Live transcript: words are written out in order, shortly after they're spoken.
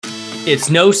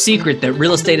It's no secret that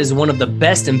real estate is one of the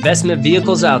best investment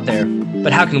vehicles out there,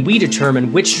 but how can we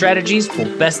determine which strategies will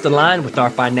best align with our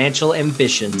financial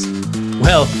ambitions?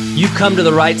 Well, you've come to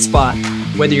the right spot.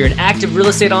 Whether you're an active real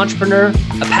estate entrepreneur,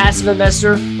 a passive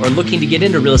investor, or looking to get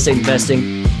into real estate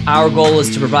investing, our goal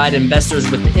is to provide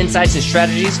investors with the insights and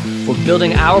strategies for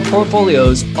building our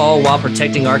portfolios, all while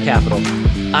protecting our capital.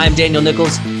 I'm Daniel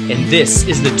Nichols, and this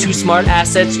is the Too Smart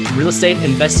Assets Real Estate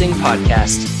Investing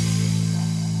Podcast.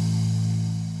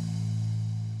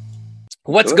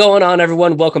 What's going on,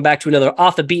 everyone? Welcome back to another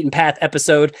Off the Beaten Path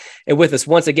episode. And with us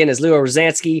once again is Lior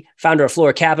Rozansky, founder of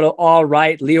Flora Capital. All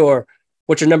right, Lior,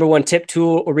 what's your number one tip,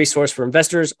 tool, or resource for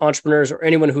investors, entrepreneurs, or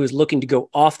anyone who is looking to go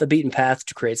off the beaten path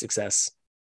to create success?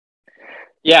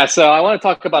 Yeah, so I want to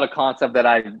talk about a concept that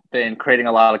I've been creating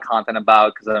a lot of content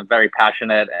about because I'm very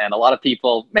passionate, and a lot of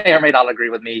people may or may not agree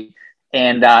with me.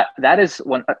 And that is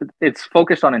when it's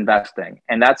focused on investing,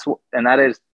 and that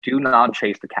is do not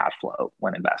chase the cash flow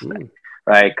when investing.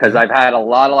 Right. Because I've had a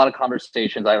lot of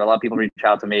conversations. I have a lot of people reach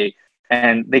out to me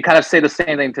and they kind of say the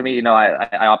same thing to me. You know,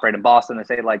 I operate in Boston. They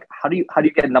say, like, how do you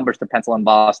get numbers to pencil in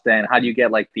Boston? How do you get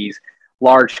like these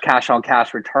large cash on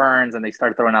cash returns? And they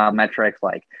start throwing out metrics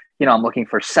like, you know, I'm looking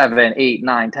for 7, 8,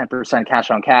 9, 10%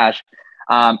 cash on cash.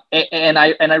 And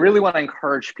I really want to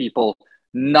encourage people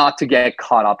not to get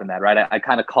caught up in that. Right. I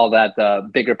kind of call that the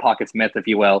bigger pockets myth, if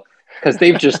you will, because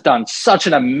they've just done such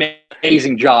an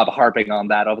amazing job harping on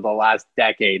that over the last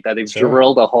decade that they've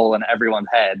drilled a hole in everyone's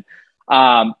head.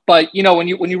 But you know, when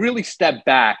you really step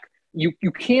back, you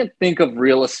can't think of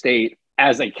real estate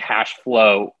as a cash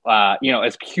flow,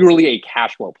 as purely a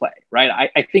cash flow play,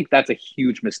 right? I think that's a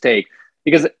huge mistake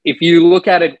because if you look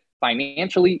at it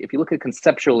financially, if you look at it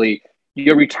conceptually,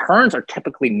 your returns are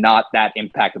typically not that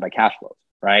impacted by cash flows,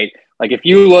 right? Like if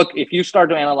you start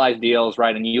to analyze deals,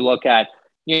 right, and you look at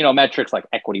metrics like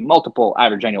equity multiple,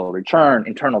 average annual return,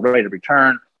 internal rate of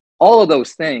return, all of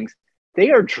those things,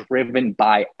 they are driven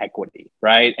by equity,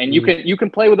 right? And you can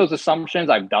play with those assumptions.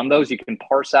 I've done those. You can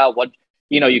parse out what,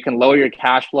 you can lower your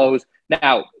cash flows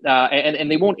now, and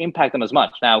they won't impact them as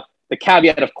much. Now, the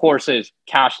caveat, of course, is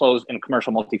cash flows in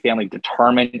commercial multifamily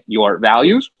determine your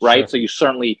values, right? Sure. So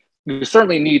you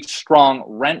certainly need strong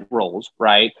rent rolls,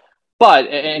 right?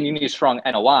 And you need strong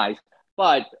NOIs.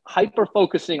 But hyper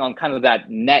focusing on kind of that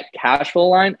net cash flow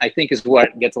line, I think, is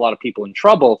what gets a lot of people in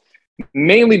trouble,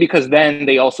 mainly because then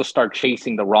they also start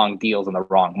chasing the wrong deals in the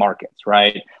wrong markets,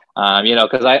 right?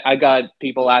 Because I got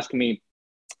people asking me,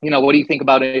 what do you think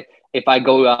about it if I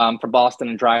go from Boston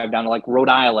and drive down to like Rhode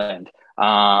Island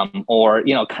or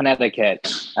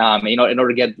Connecticut, in order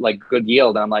to get like good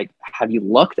yield? And I'm like, have you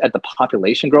looked at the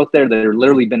population growth there? They're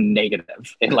literally been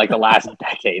negative in like the last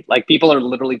decade. Like people are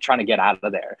literally trying to get out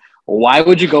of there. Why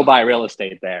would you go buy real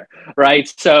estate there?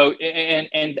 Right. So,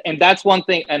 and that's one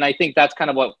thing. And I think that's kind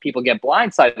of what people get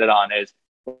blindsided on is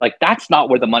like, that's not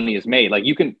where the money is made. Like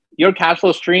your cash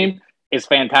flow stream is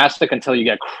fantastic until you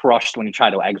get crushed when you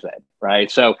try to exit. Right.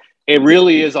 So it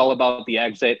really is all about the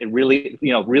exit. It really,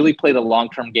 really play the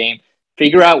long-term game,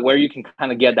 figure out where you can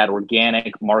kind of get that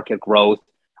organic market growth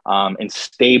in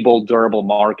stable, durable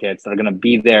markets that are going to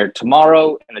be there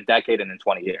tomorrow, in a decade, and in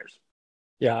 20 years.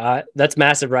 Yeah, that's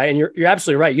massive, right? And you're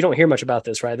absolutely right. You don't hear much about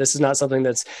this, right? This is not something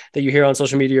that you hear on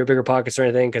social media or bigger pockets or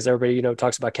anything, because everybody,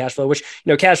 talks about cash flow, which,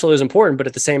 cash flow is important, but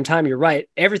at the same time, you're right.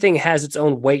 Everything has its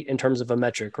own weight in terms of a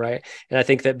metric, right? And I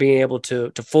think that being able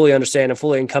to fully understand and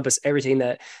fully encompass everything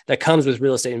that comes with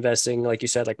real estate investing, like you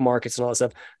said, like markets and all that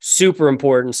stuff, super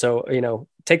important. So,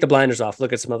 take the blinders off,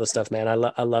 look at some other stuff, man.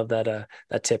 I love that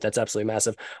tip. That's absolutely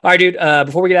massive. All right, dude,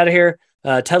 before we get out of here,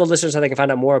 tell the listeners how they can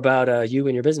find out more about you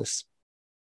and your business.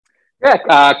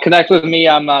 Yeah, connect with me.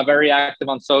 I'm very active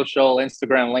on social,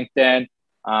 Instagram, LinkedIn.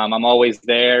 I'm always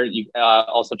there. You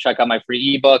also check out my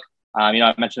free ebook. I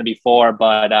mentioned it before,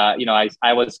 but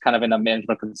I was kind of in a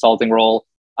management consulting role,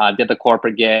 did the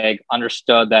corporate gig,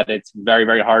 understood that it's very,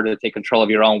 very hard to take control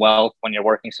of your own wealth when you're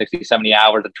working 60, 70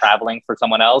 hours of traveling for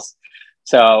someone else.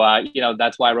 So,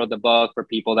 that's why I wrote the book for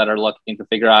people that are looking to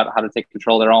figure out how to take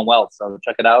control of their own wealth. So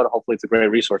check it out. Hopefully it's a great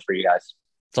resource for you guys.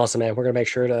 It's awesome, man. We're going to make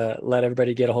sure to let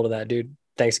everybody get a hold of that, dude.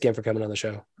 Thanks again for coming on the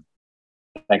show.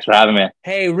 Thanks for having me.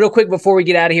 Hey, real quick before we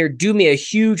get out of here, do me a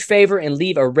huge favor and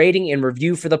leave a rating and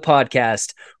review for the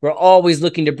podcast. We're always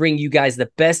looking to bring you guys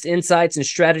the best insights and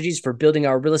strategies for building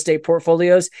our real estate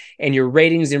portfolios, and your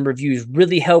ratings and reviews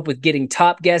really help with getting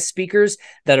top guest speakers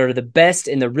that are the best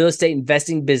in the real estate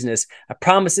investing business. I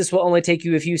promise this will only take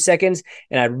you a few seconds,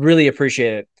 and I'd really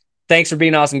appreciate it. Thanks for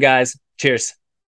being awesome, guys. Cheers.